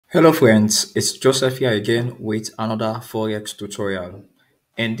Hello friends, it's Joseph here again with another Forex tutorial.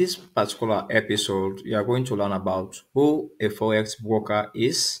 In this particular episode, you are going to learn about who a Forex broker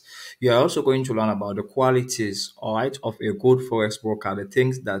is. You are also going to learn about the qualities, all right, of a good Forex broker, the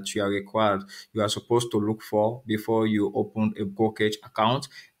things that you are supposed to look for before you open a brokerage account.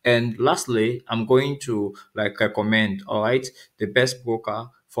 And lastly, I'm going to recommend, all right, the best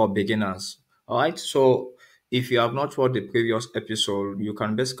broker for beginners. All right, so if you have not watched the previous episode, you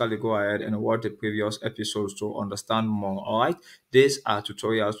can basically go ahead and watch the previous episodes to understand more. All right, these are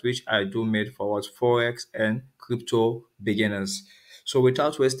tutorials which I do made for what forex and crypto beginners. So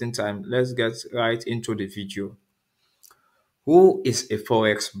without wasting time, let's get right into the video. Who is a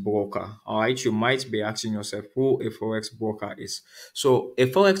forex broker? All right, you might be asking yourself who a forex broker is. So a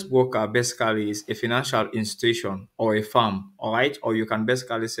forex broker basically is a financial institution or a firm, all right, or you can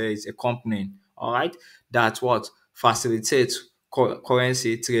basically say it's a company, all right, that what facilitates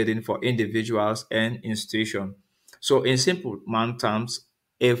currency trading for individuals and institutions. So in simple man terms,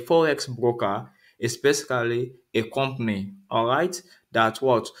 a forex broker is basically a company, all right, that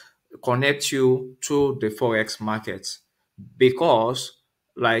what connects you to the forex market, because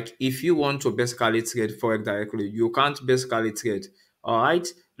if you want to basically trade forex directly, you can't basically trade. All right,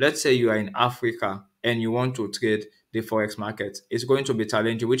 let's say you are in Africa and you want to trade the forex market. It's going to be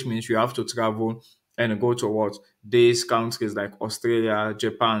challenging, which means you have to travel and go to what these countries like Australia,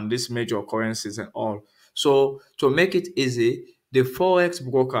 Japan, these major currencies and all. So to make it easy, the forex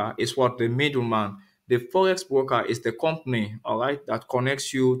broker is what the middleman. The forex broker is the company, all right, that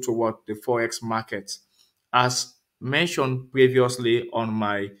connects you to what the forex market. As mentioned previously on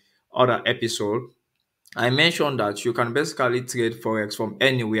my other episode, I mentioned that you can basically trade forex from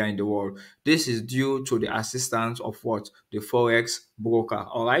anywhere in the world. This is due to the assistance of what the forex broker.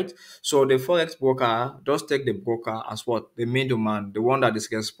 All right. So the forex broker does take the broker as what the middleman, the one that is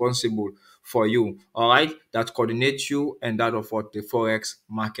responsible for you. All right, that coordinates you and that of what the forex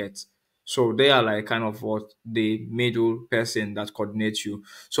market. So they are like kind of what the middle person that coordinates you.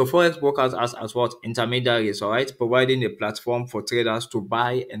 So forex brokers as what intermediaries, all right, providing a platform for traders to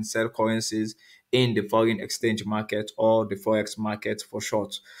buy and sell currencies in the foreign exchange market or the forex market for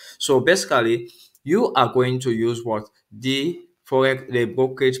short. So basically, you are going to use what the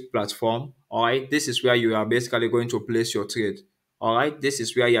brokerage platform. All right, this is where you are basically going to place your trade. All right, this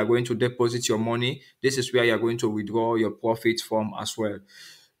is where you are going to deposit your money. This is where you are going to withdraw your profit from as well.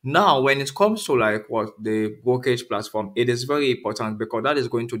 Now, when it comes to like what the brokerage platform, it is very important because that is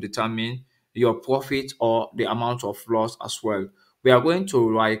going to determine your profit or the amount of loss as well. We are going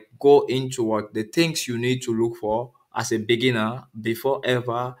to like go into what the things you need to look for as a beginner before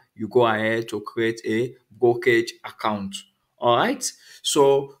ever you go ahead to create a brokerage account. All right.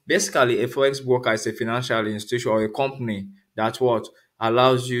 So basically, a forex broker is a financial institution or a company that what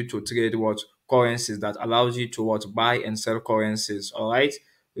allows you to trade what currencies, that allows you to what buy and sell currencies. All right,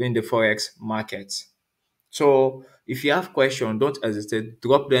 in the forex market. So if you have questions, don't hesitate,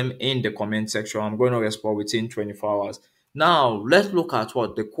 drop them in the comment section. I'm going to respond within 24 hours. Now, let's look at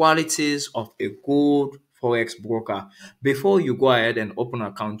what the qualities of a good forex broker. Before you go ahead and open an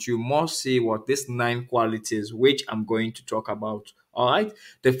account, you must see what these 9 qualities which I'm going to talk about. All right.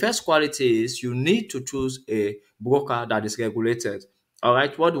 The first quality is you need to choose a broker that is regulated. All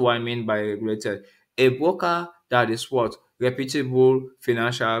right. What do I mean by regulated? A broker that is what reputable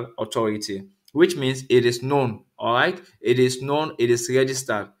financial authority, which means it is known. All right, it is known, it is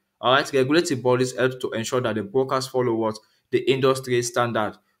registered. All right, regulatory bodies help to ensure that the brokers follow what the industry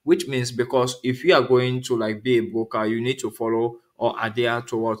standard, which means because if you are going to like be a broker, you need to follow or adhere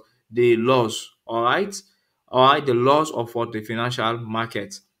to what the laws. All right, the laws of what the financial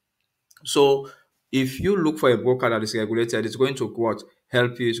market. So if you look for a broker that is regulated, it's going to what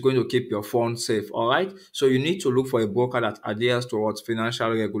help you, it's going to keep your funds safe. All right. So you need to look for a broker that adheres to what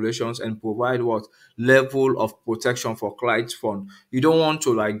financial regulations and provide what level of protection for clients' fund. You don't want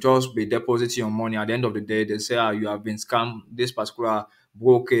to like just be depositing your money. At the end of the day, they say you have been scammed. This particular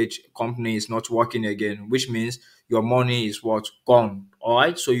brokerage company is not working again, which means your money is what gone. All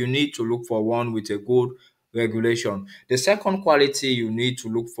right. So you need to look for one with a good regulation. The second quality you need to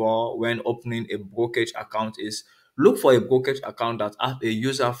look for when opening a brokerage account is look for a brokerage account that has a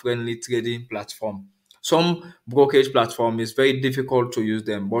user-friendly trading platform. Some brokerage platform is very difficult to use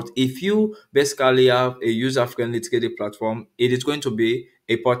them, but if you basically have a user-friendly trading platform, it is going to be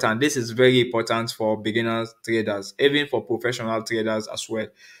important. This is very important for beginners traders, even for professional traders as well.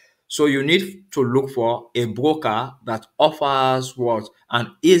 So you need to look for a broker that offers what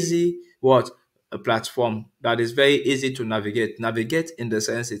an easy what a platform that is very easy to navigate. Navigate in the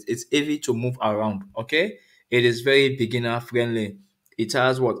sense it's easy to move around. Okay, it is very beginner friendly. It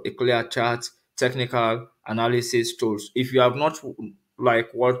has what? A clear chart, technical analysis tools. If you have not like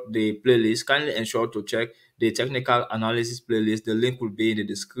what the playlist, kindly ensure to check the technical analysis playlist. The link will be in the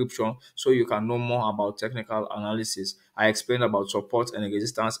description so you can know more about technical analysis. I explained about support and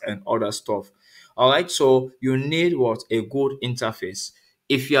resistance and other stuff. All right, so you need what? A good interface.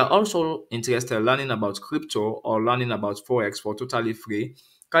 If you are also interested in learning about crypto or learning about Forex for totally free,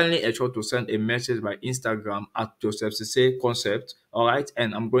 kindly ensure to send a message by Instagram at Joseph Sesay Concept. All right,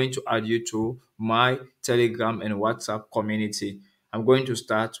 and I'm going to add you to my Telegram and WhatsApp community. I'm going to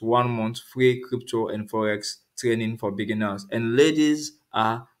start 1 month free crypto and Forex training for beginners, and ladies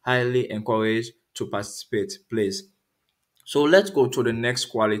are highly encouraged to participate. Please. So let's go to the next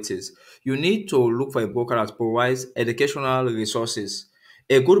qualities. You need to look for a broker that provides educational resources.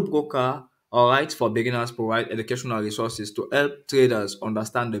 A good broker, all right, for beginners provide educational resources to help traders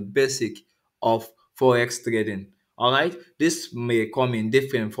understand the basic of forex trading. All right, this may come in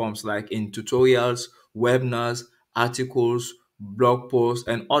different forms like in tutorials, webinars, articles, blog posts,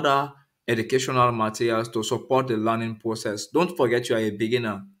 and other educational materials to support the learning process. Don't forget you are a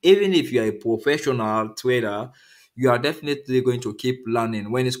beginner. Even if you are a professional trader, you are definitely going to keep learning.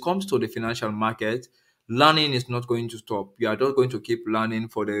 When it comes to the financial market, learning is not going to stop. You are just going to keep learning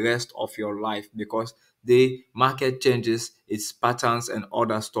for the rest of your life because the market changes its patterns and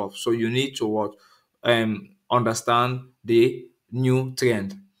other stuff. So you need to what? Understand the new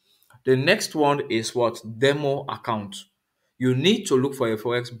trend. The next one is what? Demo account. You need to look for a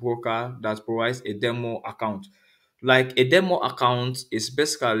forex broker that provides a demo account. Like a demo account is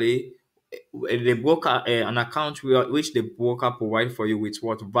basically the broker an account which the broker provide for you with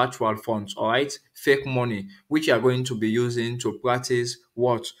what? Virtual funds, all right, fake money, which you are going to be using to practice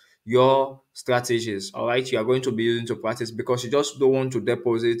what? Your strategies. All right, you are going to be using to practice because you just don't want to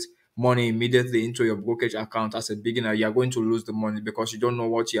deposit money immediately into your brokerage account. As a beginner, you are going to lose the money because you don't know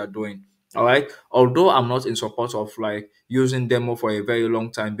what you are doing. All right, although I'm not in support of like using demo for a very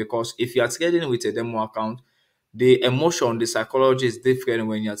long time, because if you are trading with a demo account, the emotion, the psychology is different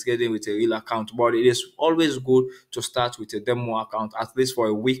when you're trading with a real account. But it is always good to start with a demo account at least for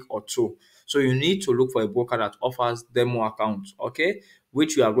a week or two. So you need to look for a broker that offers demo accounts, okay,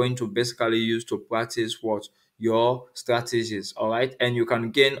 which you are going to basically use to practice what? Your strategies. All right, and you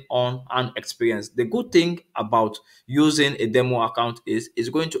can gain on an experience. The good thing about using a demo account is it's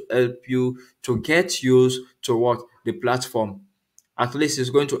going to help you to get used to what? The platform. At least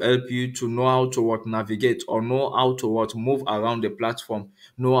it's going to help you to know how to what? Navigate, or know how to what? Move around the platform,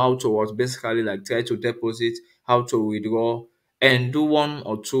 know how to what? Basically like try to deposit, how to withdraw, and do one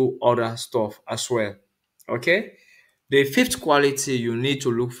or two other stuff as well. Okay. The fifth quality you need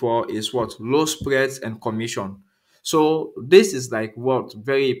to look for is what? Low spreads and commission. So this is like what?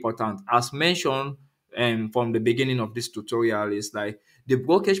 Very important. As mentioned from the beginning of this tutorial, is like the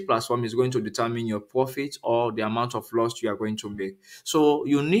brokerage platform is going to determine your profit or the amount of loss you are going to make. So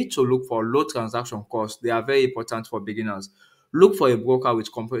you need to look for low transaction costs. They are very important for beginners. Look for a broker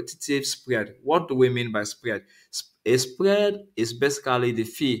with competitive spread. What do we mean by spread? A spread is basically the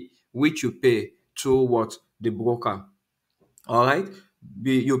fee which you pay to what? The broker. All right.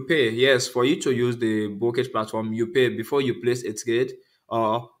 You pay, yes, for you to use the brokerage platform, you pay before you place a trade,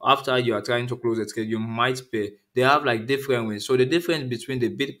 or after you are trying to close a trade, you might pay. They have like different ways. So the difference between the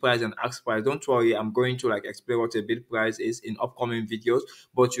bid price and ask price, don't worry, I'm going to like explain what a bid price is in upcoming videos,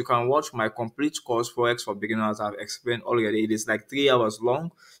 but you can watch my complete course Forex for beginners. I've explained already. It is like 3 hours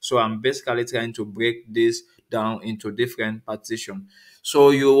long. So I'm basically trying to break this down into different partitions.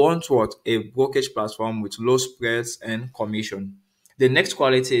 So you want what? A brokerage platform with low spreads and commission. The next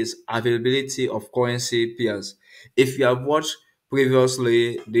quality is availability of currency pairs. If you have watched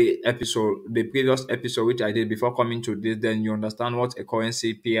previously the previous episode which I did before coming to this, then you understand what a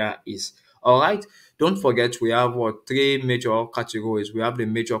currency pair is. All right. Don't forget we have what? Three major categories. We have the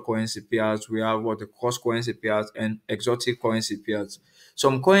major currency pairs, we have what? The cross currency pairs, and exotic currency pairs.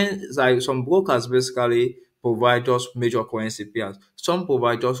 Some coins, like some brokers, basically provide just major currency pairs. Some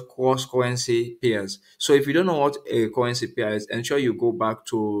provide just cross currency pairs. So if you don't know what a currency pair is, ensure you go back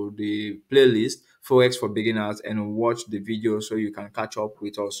to the playlist Forex for beginners and watch the video so you can catch up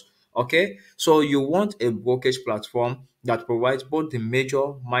with us. Okay, so you want a brokerage platform that provides both the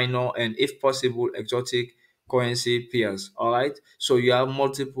major, minor, and if possible, exotic currency pairs. All right, so you have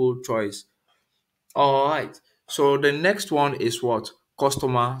multiple choice. All right, so the next one is what?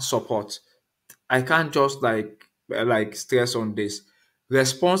 Customer support. I can't just like stress on this.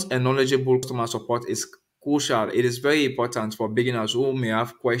 Response and knowledgeable customer support is crucial. It is very important for beginners who may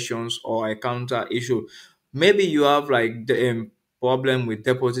have questions or encounter issue. Maybe you have like problem with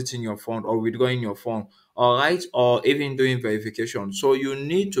depositing your fund or withdrawing your fund, all right, or even doing verification. So you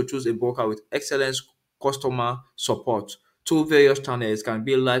need to choose a broker with excellent customer support through various channels. It can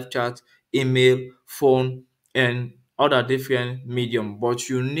be live chat, email, phone, and other different medium. But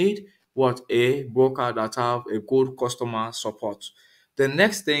you need what a broker that have a good customer support. The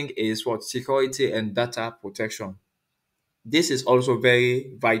next thing is what security and data protection. This is also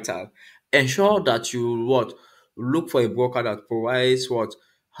very vital. Ensure that you what look for a broker that provides what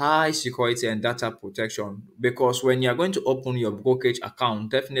high security and data protection, because when you are going to open your brokerage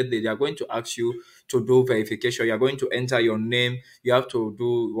account, definitely they are going to ask you to do verification. You are going to enter your name. You have to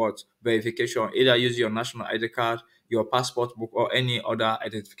do what verification, either use your national ID card, your passport book, or any other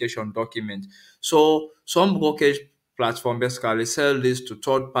identification document. So some brokerage platform basically sell this to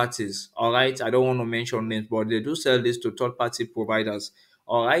third parties. All right, I don't want to mention names, but they do sell this to third party providers.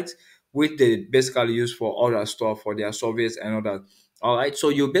 All right, which they basically use for other stuff for their service and all that. All right, so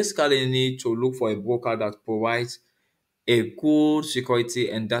you basically need to look for a broker that provides a good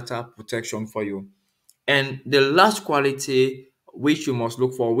security and data protection for you. And the last quality which you must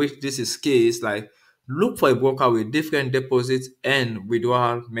look for, which this is key, is like look for a broker with different deposit and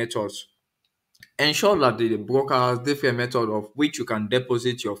withdrawal methods. Ensure that the broker has different method of which you can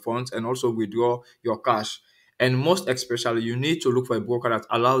deposit your funds and also withdraw your cash. And most especially, you need to look for a broker that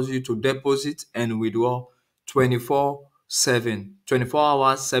allows you to deposit and withdraw 24/7, 24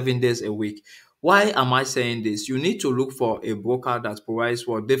 hours, 7 days a week. Why am I saying this? You need to look for a broker that provides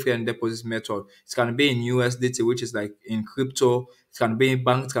for different deposit method. It can be in USDT, which is like in crypto. It can be in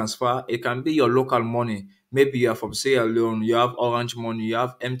bank transfer. It can be your local money. Maybe you are from Sierra Leone, you have Orange Money, you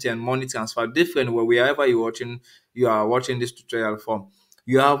have MTN Money Transfer, different wherever you are watching this tutorial from.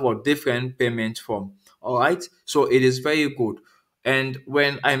 You have a different payment form. All right, so it is very good. And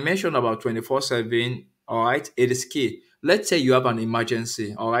when I mentioned about 24/7, all right, it is key. Let's say you have an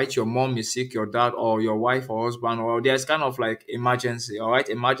emergency, all right, your mom is sick, your dad or your wife or husband, or there's kind of like emergency, all right,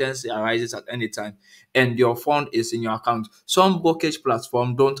 emergency arises at any time, and your fund is in your account. Some brokerage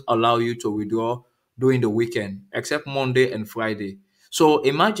platform don't allow you to withdraw during the weekend, except Monday and Friday. So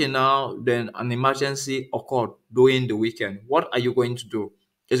imagine now then an emergency occurred during the weekend. What are you going to do?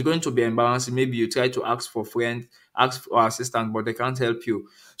 It's going to be embarrassing. Maybe you try to ask for friends, ask for assistance, but they can't help you.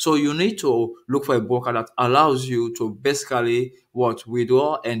 So you need to look for a broker that allows you to basically what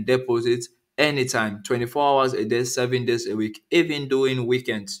withdraw and deposit anytime, 24 hours a day, 7 days a week, even during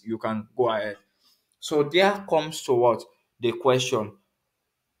weekends. You can go ahead. So there comes to what the question: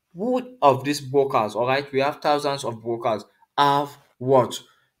 who of these brokers, all right, we have thousands of brokers, have what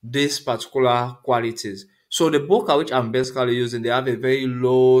these particular qualities. So the broker which I'm basically using, they have a very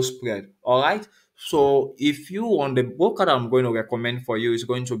low spread, all right. So if you want, the broker that I'm going to recommend for you is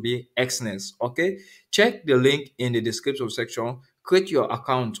going to be Xness. Okay, check the link in the description section, create your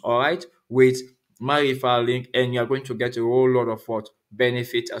account, all right, with my referral link, and you're going to get a whole lot of what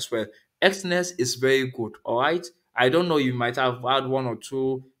benefit as well. Xness is very good, all right. I don't know, you might have had one or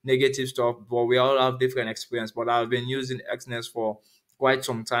two negative stuff, but we all have different experience. But I've been using Xness for quite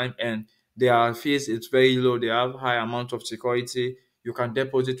some time, and their fees it's very low. They have high amount of security. You can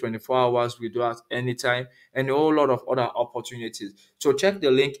deposit 24 hours without any time, and a whole lot of other opportunities. So check the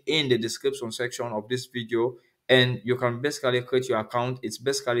link in the description section of this video, and you can basically create your account. It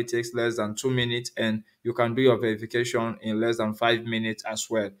basically takes less than 2 minutes, and you can do your verification in less than 5 minutes as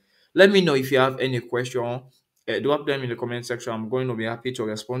well. Let me know if you have any question. Drop them in the comment section. I'm going to be happy to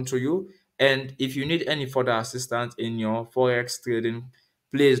respond to you. And if you need any further assistance in your Forex trading,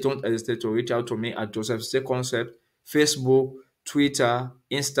 please don't hesitate to reach out to me at Sesay Concepts, Facebook, Twitter,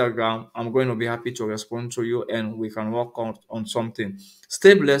 Instagram. I'm going to be happy to respond to you, and we can work on something.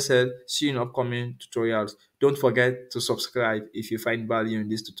 Stay blessed. See you in upcoming tutorials. Don't forget to subscribe if you find value in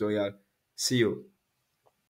this tutorial. See you.